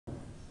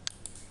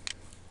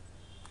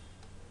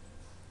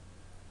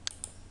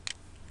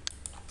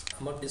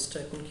আমার পেজটা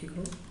এখন কি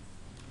করব,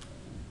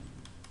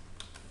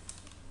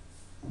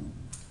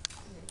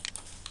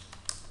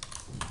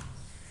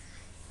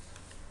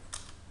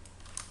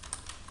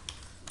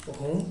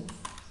 home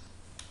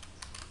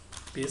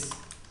page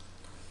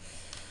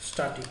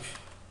static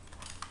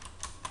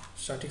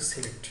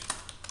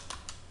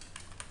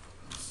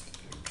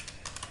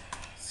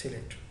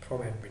select from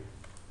admin.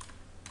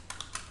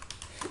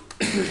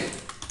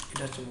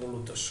 এটা হচ্ছে মূল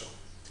উদ্দেশ্য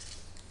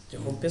যে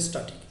হোম পেজ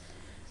স্ট্যাটিক,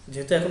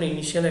 যেহেতু এখন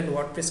ইনিশিয়াল একটা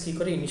ওয়ার্ডপ্রেস কী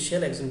করে,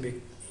 ইনিশিয়াল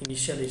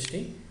এসে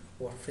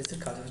ওয়ার্ডপ্রেসের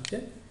কাজ হচ্ছে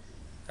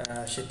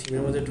সে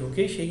থিমের মধ্যে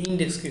ঢুকে সেই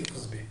ইন্ডেক্সকে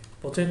খুঁজবে।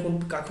 প্রথমে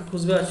কাকে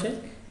খুঁজবে আসে,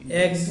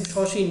 একদম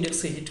সরাসরি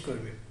ইন্ডেক্সে হিট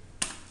করবে।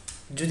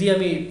 যদি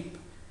আমি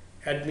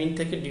অ্যাডমিন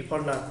থেকে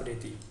ডিফল্ট না করে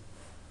দিই,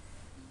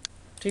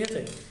 ঠিক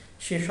আছে,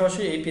 সে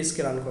সরাসরি এই পেজকে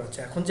রান করাচ্ছে।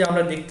 এখন যে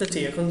আমরা দেখতে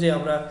চাই, এখন যে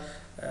আমরা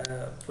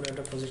পুরো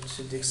একটা প্রজেক্ট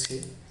দেখছি,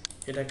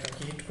 এটা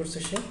কাকে হিট করছে,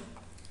 সে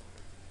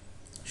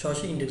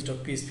সরাসরি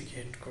index.php-কে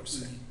হিট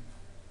করছে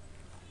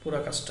পুরো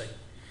কাজটাই।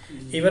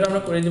 এবার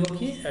আমরা করে দেবো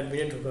কি,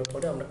 অ্যাডমিনে ঢোকার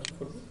পরে আমরা কি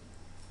করব,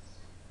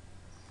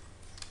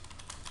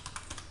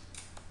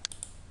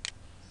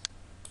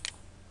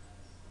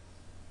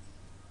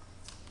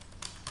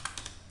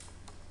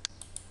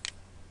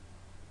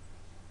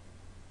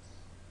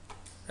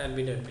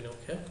 অ্যাডমিন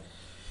ওকে।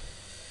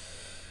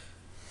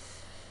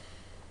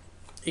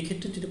 এই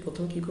ক্ষেত্রে যদি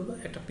প্রথমে কি করবো,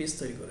 একটা পেজ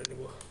তৈরি করে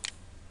নেব,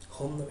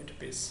 হোম নামে একটা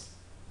পেজ।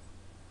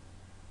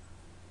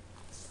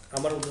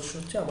 আমার উদ্দেশ্য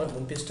হচ্ছে আমার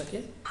হোম পেজটাকে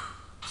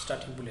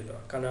স্টার্টিং বলে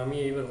দেওয়া, কারণ আমি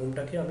এইবার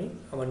হোমটাকে আমি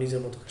আমার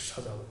নিজের মতো করে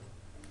সাজাবো,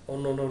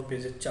 অন্য অন্য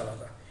পেজের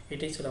চালাদা।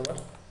 এটাই ছিল আমার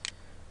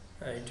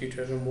এই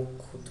টিউটোরিয়ালের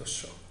মুখ্য উদ্দেশ্য।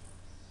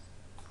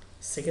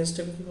 সেকেন্ড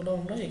স্টেপে কী করলাম,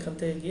 আমরা এখান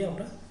থেকে গিয়ে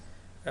আমরা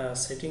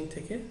সেটিং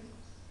থেকে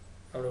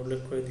আমরা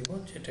উল্লেখ করে দিব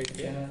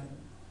যেটাকে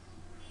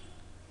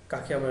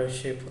কাকে আমরা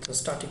সে প্রথম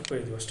স্টার্টিং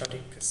করে দিব,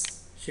 স্টার্টিং পেজ।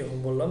 সে হোম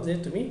বললাম যে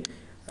তুমি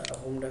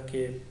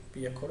হোমটাকে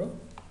ইয়ে করো,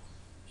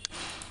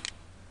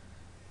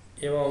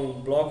 এবং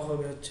ব্লগ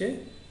হবে হচ্ছে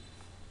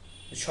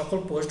সকল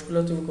পোস্টগুলো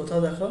তুমি কোথাও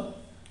দেখাও,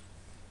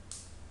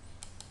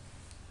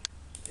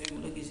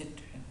 এগুলো কি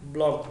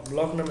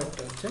ব্লগ নামে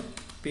একটা হচ্ছে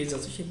পেজ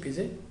আছে, সেই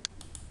পেজে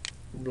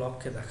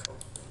ব্লগকে দেখাও।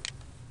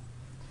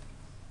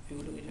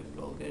 এগুলো কি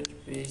ব্লগের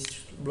পেজ,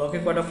 ব্লগে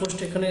কয়টা পোস্ট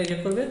এখানে ইয়ে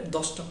করবে,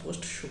 10টা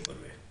পোস্ট শো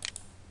করবে।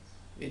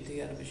 এর থেকে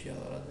আর বেশি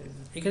আলাদা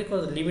এখানে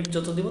লিমিট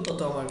যত দিব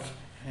তত আমার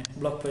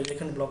ব্লগ পেজ,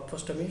 এখানে ব্লগ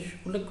পোস্ট আমি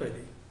উল্লেখ করে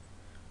দিই,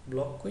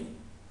 ব্লগ কই,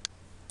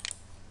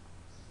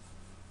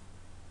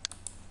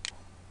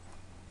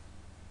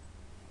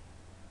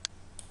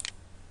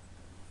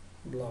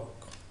 ব্লগ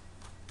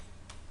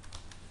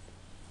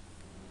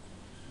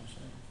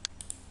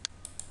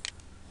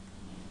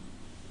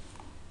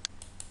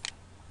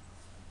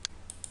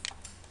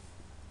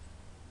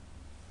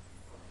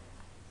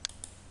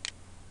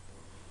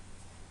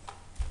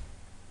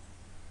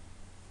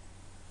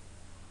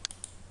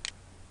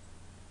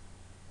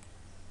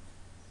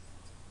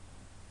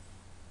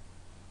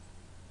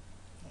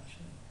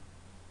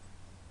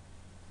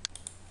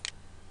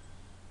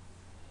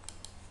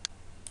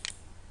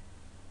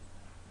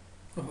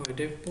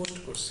এটা পোস্ট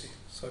করছি,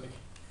 সরি,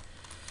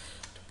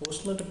 পোস্ট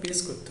না, একটা পেজ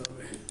করতে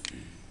হবে,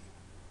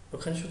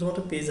 ওখানে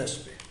শুধুমাত্র পেজ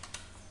আসবে।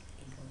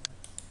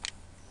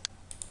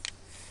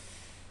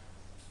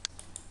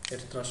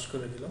 এটা ট্রাস্ট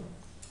করে দিলাম,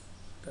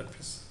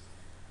 তারপর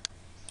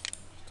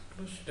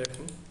সেটা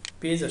এখন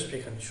পেজ আসবে,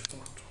 এখানে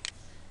শুধুমাত্র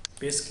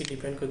পেজকে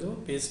ডিপেন্ড করে দেবো,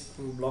 পেজ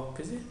ব্লগ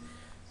পেজে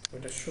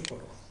এটা শো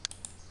করো,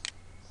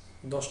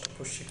 10টা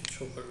পোস্ট সেখানে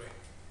শো করবে।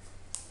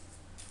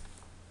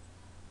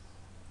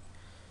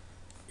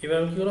 এবার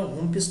আমি কী করলাম,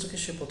 হোম পেজটাকে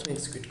সে প্রথমে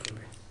এক্সিকিউট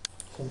করবে,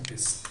 হোম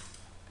পেজ।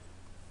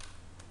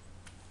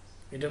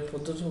 এটার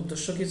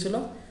উদ্দেশ্য কী ছিল,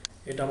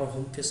 এটা আমার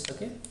হোম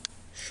পেজটাকে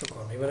শো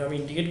করানো। এবার আমি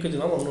ইন্ডিকেট করে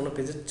দিলাম অন্য অন্য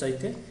পেজের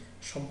চাইতে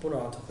সম্পূর্ণ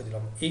আলাদা করে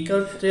দিলাম। এই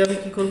কারণে আমি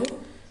কী করবো,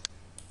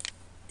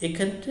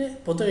 এখানে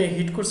প্রথমে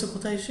হিট করছে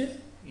কোথায়, এসে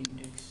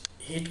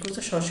হিট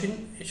করছে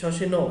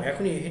সরাসরি ন,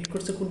 এখন হিট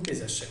করছে কোন পেজ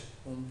আসছে,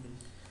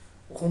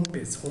 হোম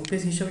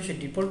পেজ হিসাবে সে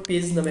ডিফল্ট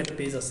পেজ নামে একটা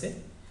পেজ আছে,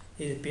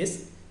 এই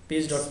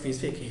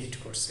page-about.php কে হিট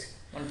করছে,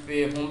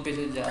 হোম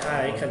পেজে যা,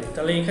 হ্যাঁ এখানে।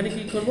 তাহলে এখানে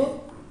কি করব,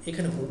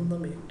 এখানে হোম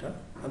নামে একটা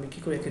আমি কি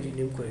করে একে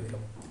রিনেম করে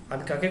দিলাম,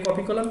 আমি কাকে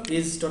কপি করলাম,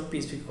 page.php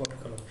কে কপি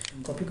করলাম,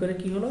 কপি করে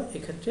কি হলো,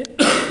 এক্ষেত্রে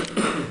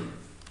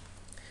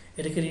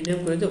এটাকে রিনেম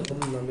করে দিয়ে হোম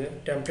নামে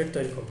টেমপ্লেট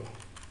তৈরি করব।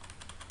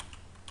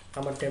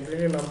 আমার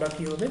টেমপ্লেটের নামটা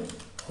কি হবে,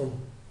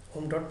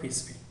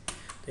 home.php।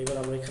 তো এবার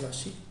আমরা এখানে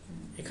আসি,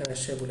 এখানে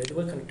এসে বলে দেবো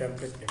এখানে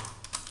template name,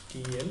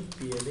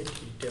 TMPLAT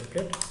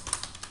template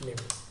name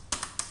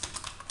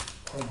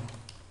home,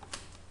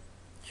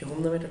 সে হোম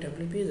নামে একটা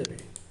টেমপ্লেট পেয়ে যাবে।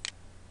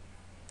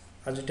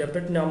 আর যদি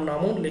ট্যাবলেট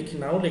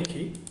নাও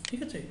লিখি, ঠিক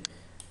আছে,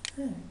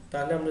 হ্যাঁ,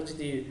 তাহলে আমরা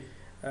যদি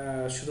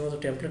শুধুমাত্র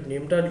টেমপ্লেট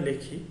নেমটা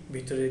লিখি,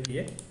 ভিতরে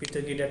গিয়ে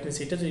দ্যাট মিনস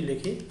এটা যদি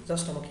লিখি,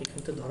 জাস্ট আমাকে এখান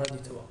থেকে ধরা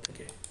দিতে হবে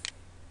থেকে,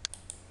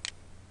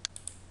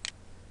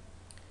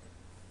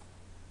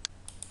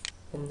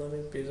 হোম নামে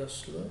পেজ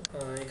আসলো,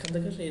 এখান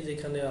থেকে এই যে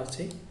এখানে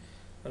আছে,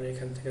 আমি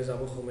এখান থেকে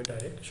যাব হোমে,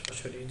 ডাইরেক্ট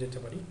সরাসরি যেতে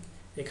পারি।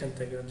 এখান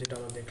থেকে যেটা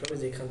আমরা দেখলাম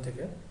যে এখান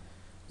থেকে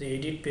যে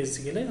এডিট পেজ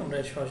গেলে আমরা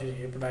সরাসরি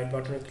রাইট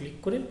বাটনে ক্লিক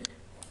করে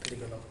পেজে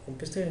গেলাম। হোম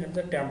পেজ থেকে এখানে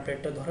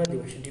ট্যাম্পলেটটা ধরা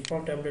দিব, সেই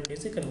ডিফল্ট ট্যাম্পলেট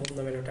নিয়েছে, এখানে হোম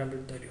নামের একটা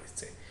ট্যাম্পলেট তৈরি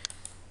হয়েছে।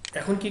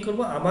 এখন কি করব,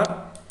 আমার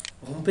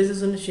হোম পেজের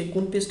জন্য সে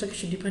কোন পেজটাকে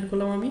সে ডিফাইন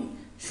করলাম আমি,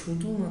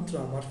 শুধুমাত্র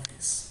আমার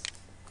পেজ,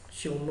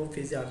 সে অন্য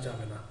পেজে আর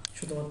যাবে না,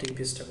 শুধুমাত্র এই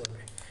পেজটা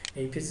করবে।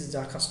 এই পেজে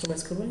যা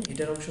কাস্টমাইজ করবেন,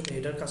 হেডার অংশতে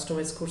হেডার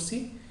কাস্টমাইজ করছি।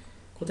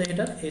 কোথায়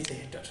হেডার? এই যে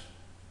হেডার,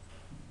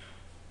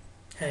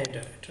 হ্যাঁ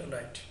হেডার, এটা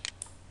রাইট,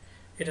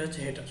 এটা হচ্ছে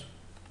হেডার।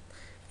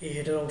 এই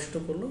হেডার অংশটা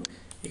করলো।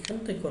 এখান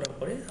থেকে করার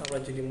পরে আমরা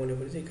যদি মনে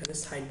করি যে এখানে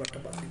সাইড বারটা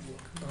বাদ দিব,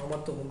 কিন্তু আমার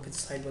তো হোম পেজ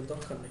সাইড বার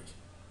দরকার নেই,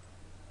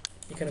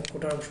 এখানে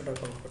ফোটার অংশটা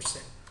কল করছে।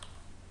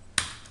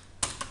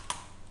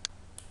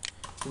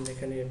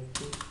 এখানে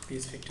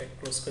পিএইচপিটা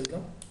ক্লোজ করে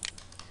দিলাম,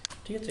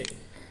 ঠিক আছে।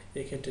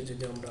 এক্ষেত্রে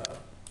যদি আমরা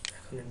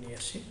এখানে নিয়ে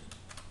আসি,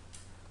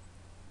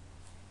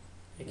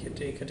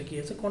 এক্ষেত্রে এখানে কি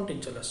আছে,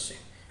 কন্টেন্ট চলে আসছে।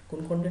 কোন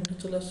কন্টেন্টটা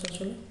চলে আসছে?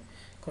 আসলে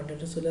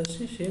কন্টেন্টটা চলে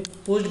আসছে সে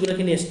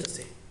পোস্টগুলোকে নিয়ে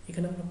আসতেছে।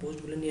 এখানে আমরা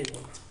পোস্টগুলো নিয়ে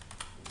যাবো না,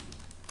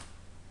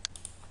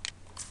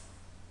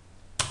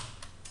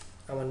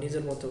 আমার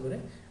নিজের মতো করে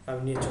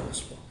আমি নিয়ে চলে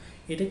আসবো।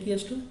 এটা কি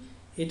আসলো?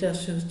 এটা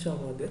আসছে হচ্ছে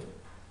আমাদের,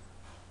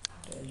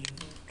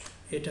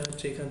 এটা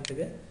হচ্ছে এখান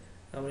থেকে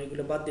আমরা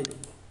এগুলো বাদ দিয়ে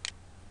দেবো,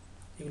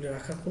 এগুলো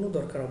রাখার কোনো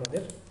দরকার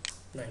আমাদের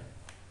নাই,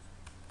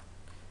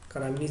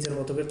 কারণ আমি নিজের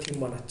মতো করে থিম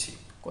বানাচ্ছি।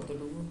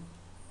 কতটুকু?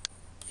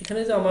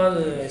 এখানে যে আমার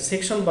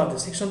সেকশন বাদে,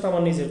 সেকশন তো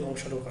আমার নিজের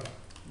অংশটুকু করা,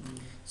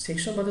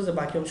 সেকশন বাদে যে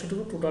বাকি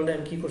অংশটুকু টোটালটা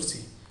আমি কী করছি,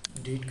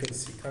 ডিলিট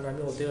করেছি, কারণ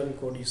আমি ওদের আমি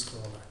কোড ইউজ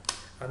করবো না,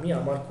 আমি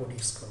আমার কোড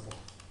ইউজ করবো,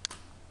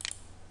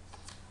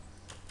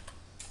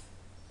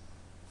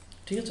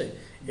 ঠিক আছে।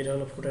 এটা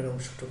হলো ফুটার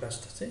অংশটুকু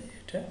আসতেছে,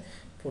 এটা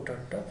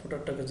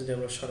ফুটারটাকে যদি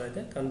আমরা সরাই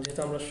দেয়, কারণ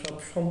যেহেতু আমরা সব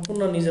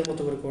সম্পূর্ণ নিজের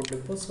মতো করে কোড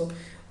লিখবো, সো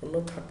অন্য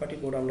থার্ড পার্টি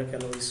কোড আমরা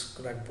কেন ইউজ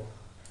রাখবো।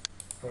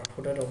 আমরা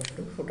ফুটার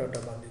অংশটুকু ফুটারটা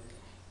বাদ দিই,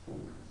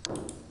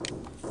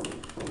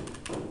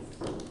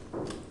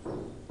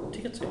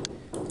 ঠিক আছে।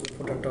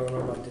 ফুটারটা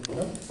আমরা বাদ দিয়ে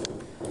দিলাম।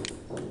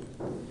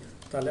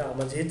 তাহলে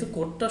আমার যেহেতু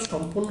কোডটা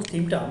সম্পূর্ণ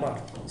থিমটা আমার,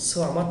 সো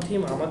আমার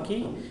থিম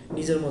আমাকেই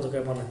নিজের মতো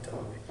করে বানাতে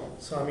হবে,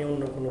 সো আমি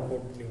অন্য কোনো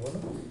কোড নিব না,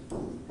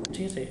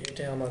 ঠিক আছে।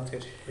 এটা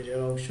আমাদের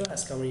হেডার অংশ।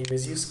 আজকে আমরা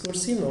ইমেজ ইউজ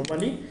করছি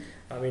নর্মালি,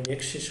 আমি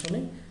নেক্সট সেশনে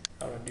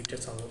আমরা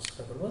ডিটেলস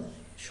আলোচনা করবো,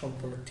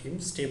 সম্পূর্ণ theme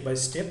step by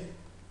step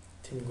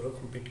থিমগুলো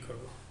complete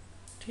করবো,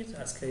 ঠিক আছে।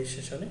 আজকে এই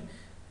সেশনে,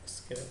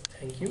 আজকে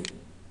থ্যাংক ইউ।